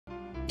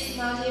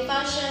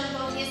Multifunction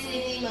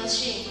multi-slitting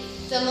machine.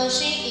 The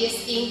machine is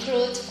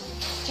include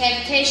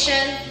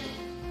cavitation,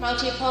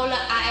 multipolar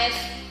RF,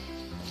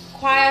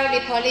 cryo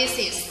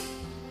lipolysis,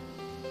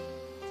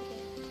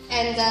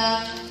 and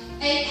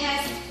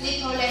 8-pass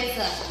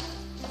lipolyser.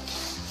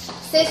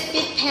 6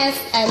 big pads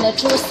and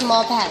 2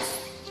 small pads.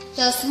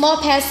 The small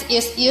pads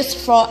is used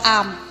for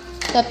arm.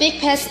 The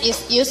big pads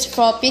is used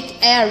for big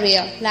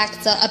area like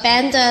the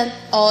abdomen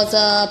or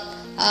the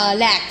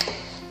leg.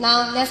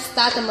 Now let's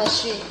start the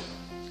machine.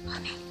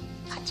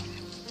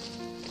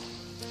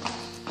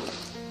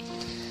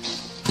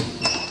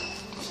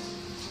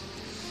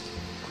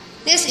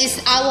 This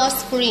is our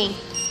spring.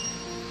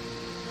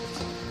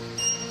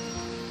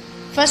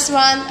 First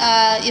one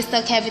is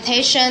the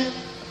cavitation.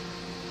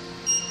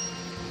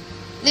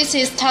 This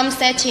is time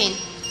setting.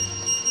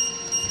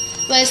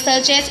 We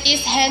suggest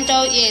each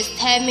handle is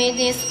 10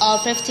 minutes or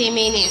 15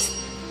 minutes.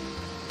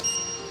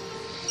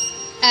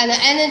 And the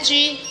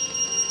energy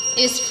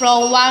is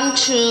from 1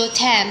 to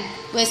 10.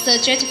 We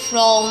suggest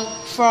from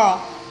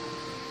 4.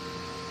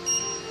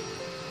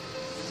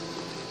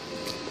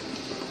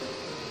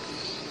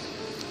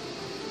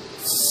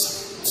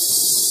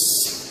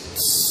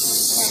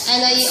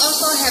 And it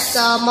also have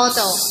the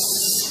model,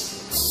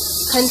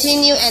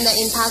 continue and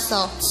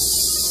impartial.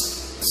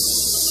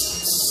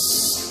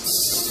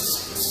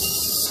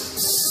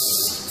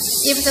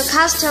 If the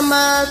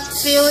customer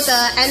feel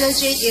the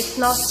energy is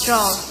not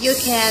strong, you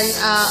can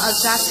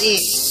adjust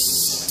it.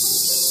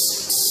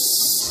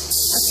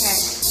 Okay.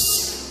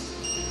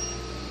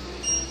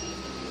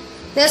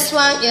 This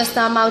one is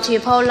the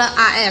multipolar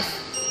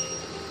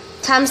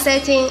RF. Time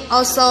setting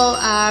also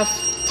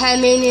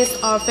 10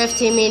 minutes or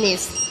 15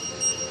 minutes.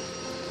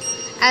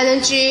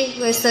 Energy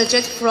we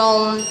suggest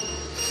from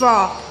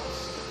 4.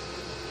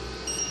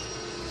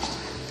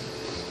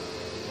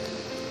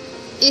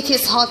 It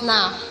is hot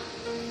now.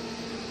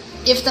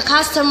 If the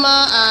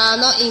customer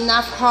not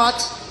enough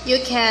hot, you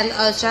can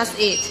adjust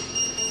it.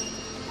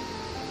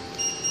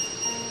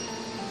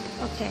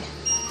 Okay.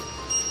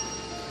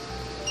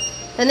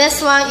 The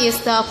next one is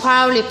the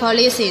cryo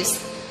lipolysis.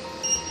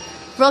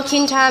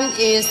 Working time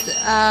is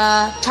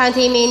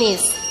 20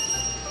 minutes.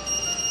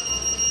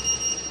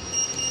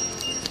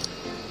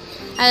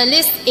 And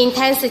this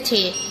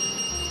intensity,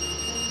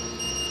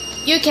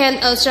 you can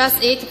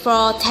adjust it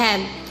for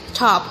 10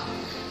 top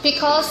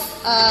because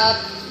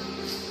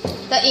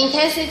the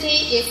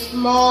intensity is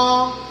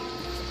more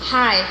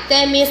high.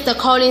 That means the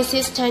cooling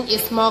system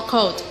is more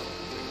cold.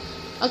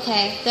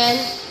 Okay,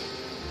 then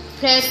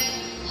press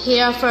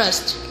here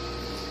first.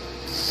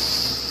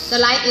 The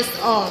light is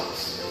on.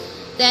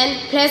 Then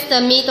press the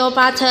middle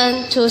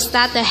button to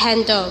start the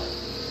handle.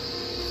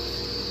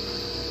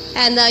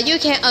 And you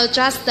can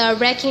adjust the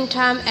racking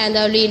time and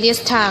the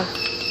release time.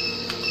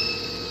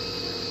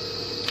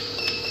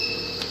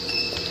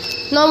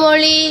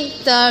 Normally,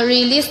 the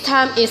release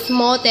time is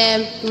more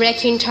than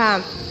racking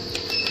time.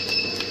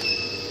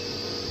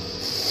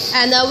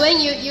 And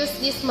when you use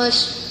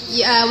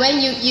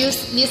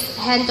this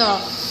handle,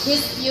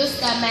 please use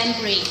the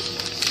membrane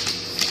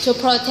to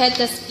protect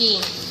the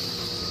skin.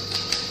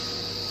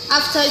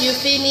 After you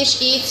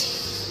finish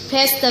it,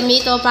 press the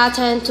middle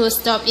button to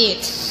stop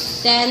it.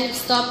 Then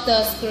stop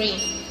the screen.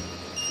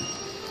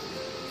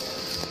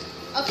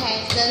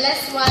 Okay, the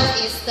next one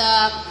is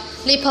the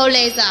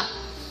lipolyser.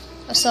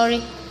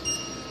 Sorry.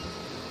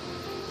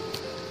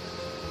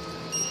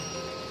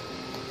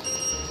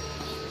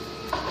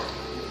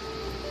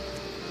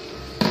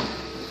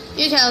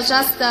 You can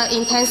adjust the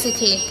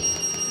intensity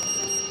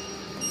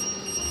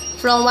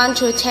from 1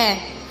 to 10.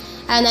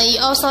 And you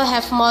also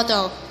have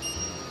model.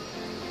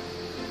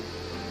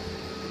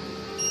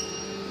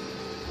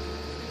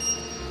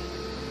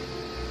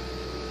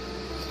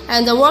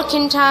 And the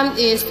working time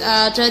is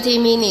 30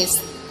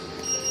 minutes.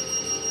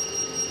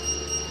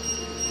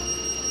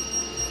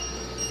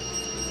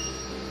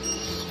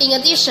 In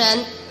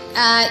addition,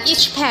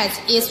 each pad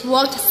is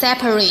worked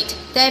separate.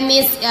 That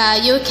means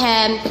you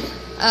can.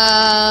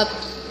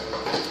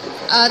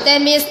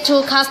 That means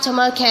 2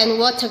 customers can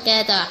work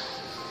together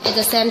at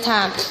the same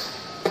time.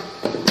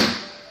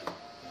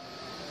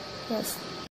 Yes.